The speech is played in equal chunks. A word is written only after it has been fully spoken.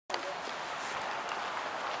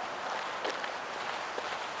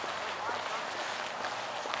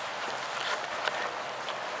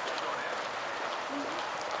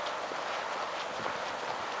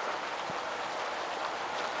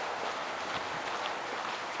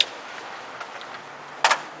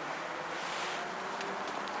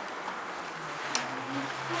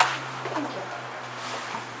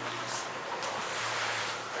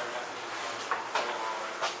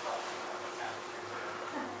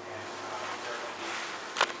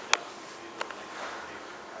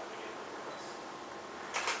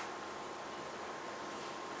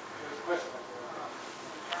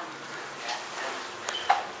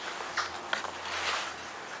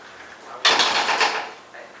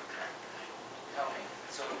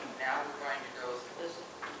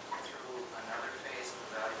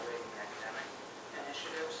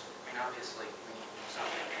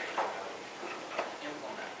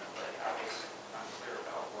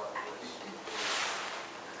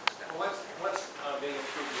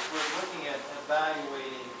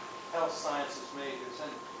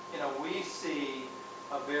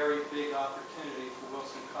very big opportunity for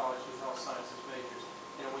Wilson College with health sciences majors.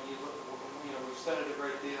 You know, when you look, you know, we've studied a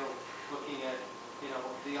great deal looking at, you know,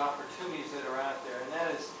 the opportunities that are out there, and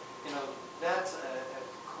that is, you know, that's a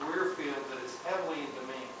career field that is heavily in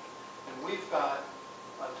demand. And we've got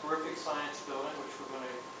a terrific science building, which we're going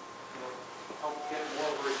to, you know, help get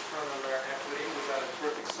more of a return on our equity. We've got a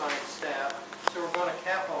terrific science staff, so we're going to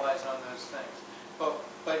capitalize on those things.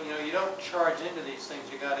 But you know, you don't charge into these things.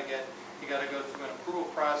 You got to go through an approval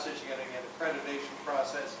process. You got to get an accreditation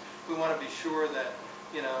process. We want to be sure that,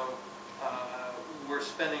 you know, we're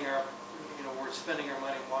spending our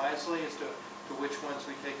money wisely as to which ones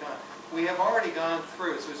we take on. We have already gone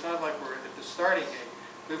through, so it's not like we're at the starting gate.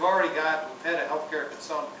 We've had a healthcare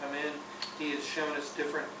consultant come in. He has shown us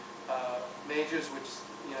different majors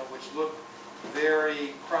which look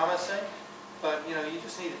very promising, but you know, you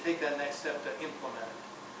just need to take that next step to implement it.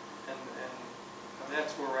 And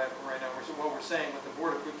that's where we're at right now. So what we're saying, what the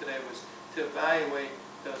board approved today, was to evaluate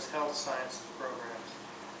those health sciences programs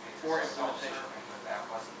for implementation. That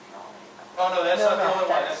wasn't the only. Oh no, that's not the only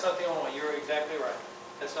one. That's not the only one. You're exactly right.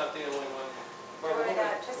 That's not the only one.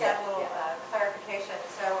 Just add a little clarification.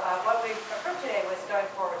 So what we approved today was going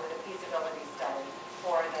forward with a feasibility study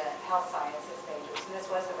for the health sciences majors, and this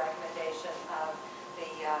was the recommendation of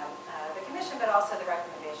the commission, but also the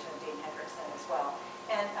recommendation of Dean Hendrickson as well.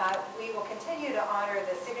 And we will continue to honor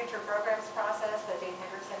the signature programs process that Dean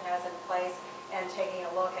Hendrickson has in place, and taking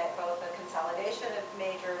a look at both the consolidation of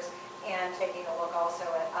majors and taking a look also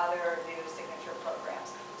at other new signature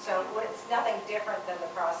programs. So it's nothing different than the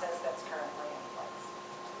process that's currently in place.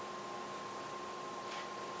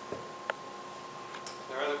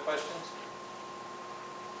 Are there other questions?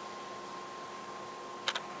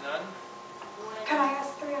 None? Can I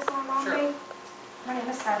ask three or something on me? My name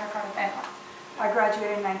is Sandra Carvajal. I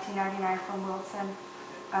graduated in 1999 from Wilson,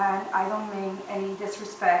 and I don't mean any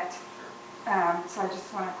disrespect, so I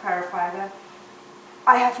just want to clarify that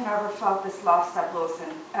I have never felt this lost at Wilson,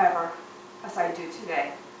 ever, as I do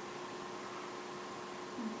today.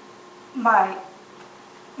 My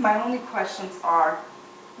only questions are,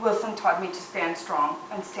 Wilson taught me to stand strong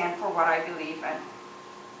and stand for what I believe in.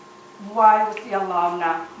 Why was the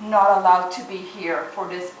alumna not allowed to be here for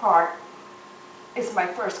this part is my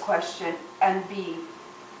first question. And B,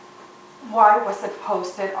 why was it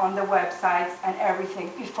posted on the websites and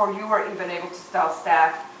everything before you were even able to tell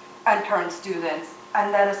staff and current students,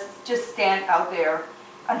 and let us just stand out there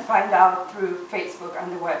and find out through Facebook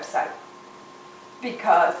and the website?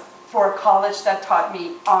 Because for a college that taught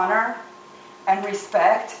me honor and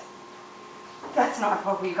respect, that's not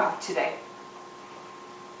what we got today.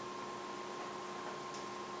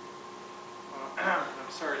 I'm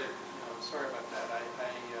sorry about that.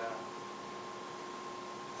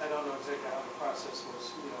 I don't know exactly how the process was,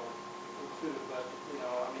 you know, included, but you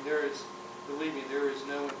know, I mean, believe me, there is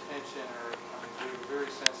no intention, or I mean, we're very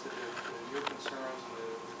sensitive to your concerns and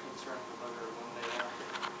the concerns of other alumni out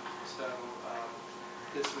there. So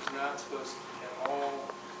this was not supposed to be at all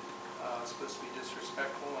supposed to be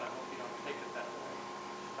disrespectful, and I hope you don't take it that way.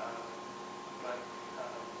 But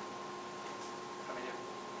I mean,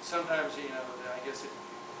 sometimes, you know, I guess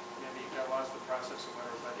maybe you got lost in the process or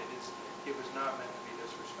whatever, but it was not meant to be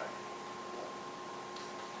disrespectful.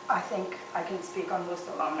 I think I can speak on most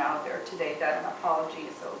alumni out there today that an apology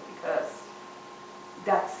is owed, because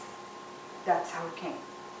that's how it came.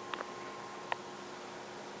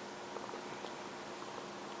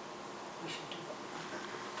 We should do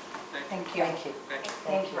that. Thank you. Thank you.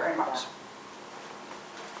 Thank you very much.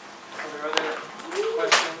 Are there other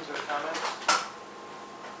questions or comments?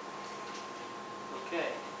 Okay.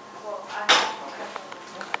 Well, Okay.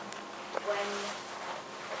 when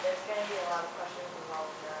there's going to be a lot of questions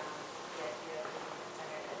involved around the idea of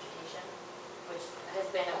centered education, which has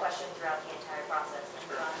been a question throughout the entire process, and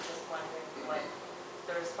so I'm just wondering what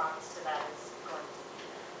the response to that is going to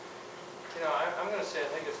be. You know, I'm going to say I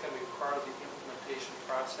think it's going to be part of the implementation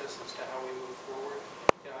process as to how we move forward.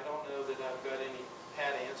 You know, I don't know that I've got any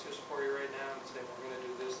pat answers for you right now and say we're going to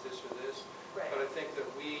do this, this, or this. Right. But I think that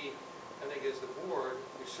as the board,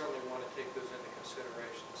 we certainly want to take those into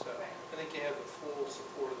consideration. So Right. I think you have the full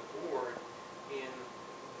support of the board in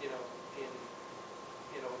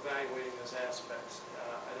evaluating those aspects.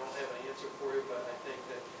 I don't have an answer for you, but I think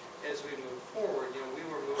that as we move forward, you know, we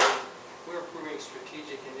were approving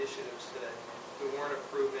strategic initiatives today. We weren't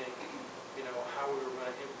approving, you know, how we were going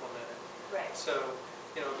to implement it. Right. So,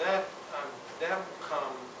 you know, that will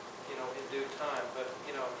come, you know, in due time. But,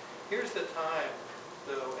 you know, here's the time,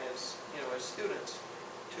 though, as students,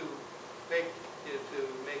 to make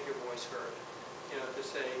your voice heard. You know, to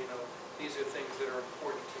say, you know, these are things that are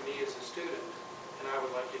important to me as a student, and I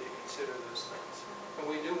would like you to consider those things. And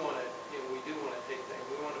we do want to, take things,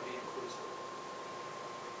 we want to be inclusive.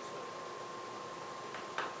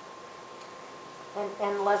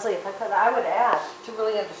 And Leslie, if I could, I would ask to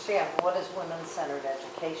really understand what does women-centered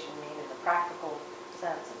education mean in the practical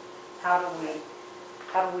sense? How do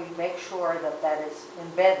we make sure that that is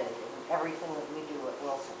embedded in everything that we do at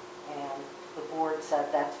Wilson? And the board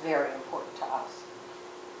said that's very important to us.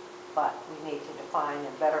 But we need to define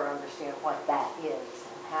and better understand what that is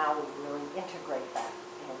and how we really integrate that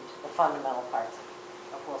into the fundamental parts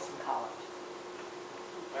of Wilson College.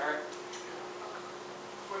 Larry?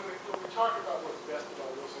 When we talk about what's best about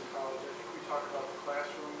Wilson College, I think we talk about the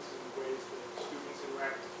classrooms and the ways that students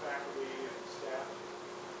interact with faculty and staff.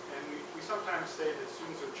 And we sometimes say that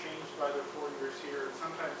students are changed by their 4 years here and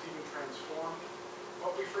sometimes even transformed.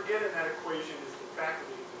 What we forget in that equation is the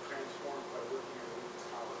faculty have been transformed by working at Women's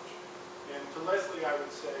College. And to Leslie, I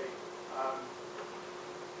would say,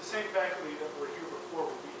 the same faculty that were here before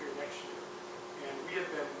will be here next year. And we have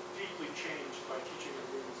been deeply changed by teaching at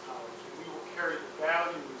Women's College. And we will carry the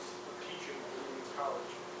values of teaching at Women's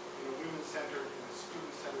College in a women-centered and a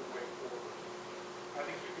student-centered way forward. I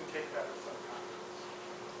think you can take that with some confidence.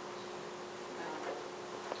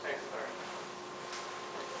 Thanks, Larry.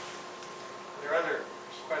 Are there other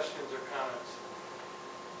questions or comments?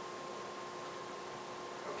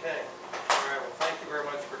 Okay. All right. Well, thank you very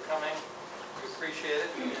much for coming. We appreciate it.